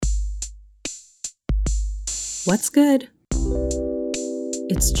What's good?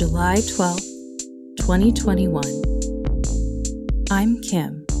 It's July 12th, 2021. I'm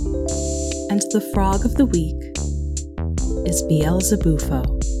Kim, and the frog of the week is Beelzebufo.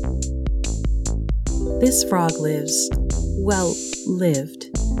 This frog lived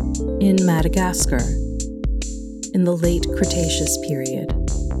in Madagascar in the late Cretaceous period.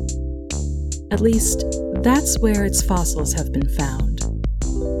 At least, that's where its fossils have been found.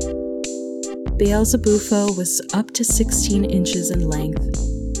 Beelzebufo was up to 16 inches in length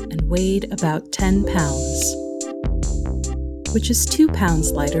and weighed about 10 pounds, which is 2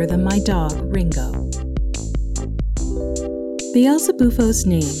 pounds lighter than my dog, Ringo. Beelzebufo's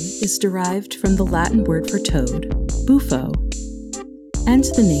name is derived from the Latin word for toad, bufo, and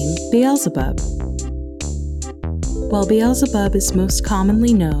the name Beelzebub. While Beelzebub is most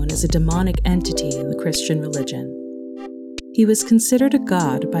commonly known as a demonic entity in the Christian religion, he was considered a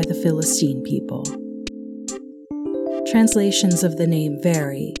god by the Philistine people. Translations of the name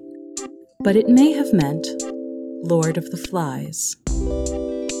vary, but it may have meant Lord of the Flies.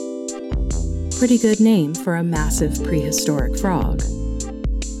 Pretty good name for a massive prehistoric frog.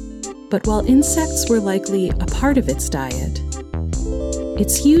 But while insects were likely a part of its diet,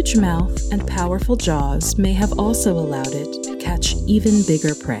 its huge mouth and powerful jaws may have also allowed it to catch even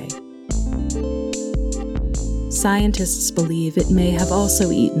bigger prey. Scientists believe it may have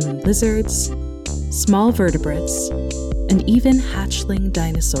also eaten lizards, small vertebrates, and even hatchling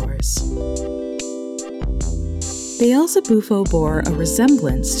dinosaurs. Beelzebufo bore a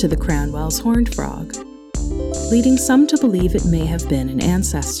resemblance to the Cranwell's horned frog, leading some to believe it may have been an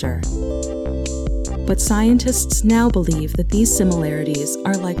ancestor. But scientists now believe that these similarities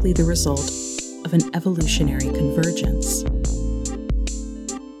are likely the result of an evolutionary convergence.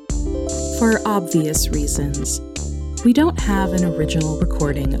 For obvious reasons, we don't have an original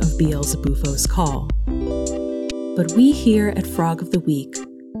recording of Beelzebufo's call. But we here at Frog of the Week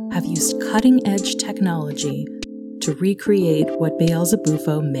have used cutting-edge technology to recreate what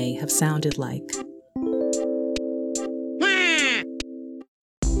Beelzebufo may have sounded like.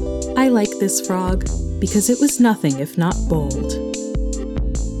 I like this frog because it was nothing if not bold.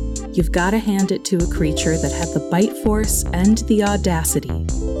 You've got to hand it to a creature that had the bite force and the audacity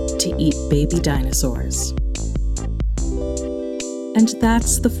to eat baby dinosaurs. And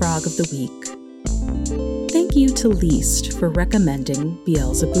that's the Frog of the Week. Thank you to Least for recommending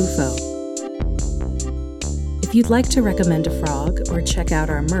Beelzebufo. If you'd like to recommend a frog or check out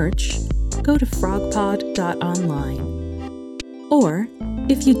our merch, go to frogpod.online. Or,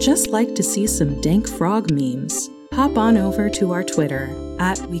 if you'd just like to see some dank frog memes, hop on over to our Twitter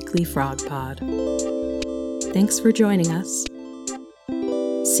 @WeeklyFrogPod. Thanks for joining us.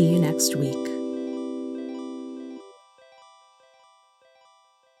 See you next week.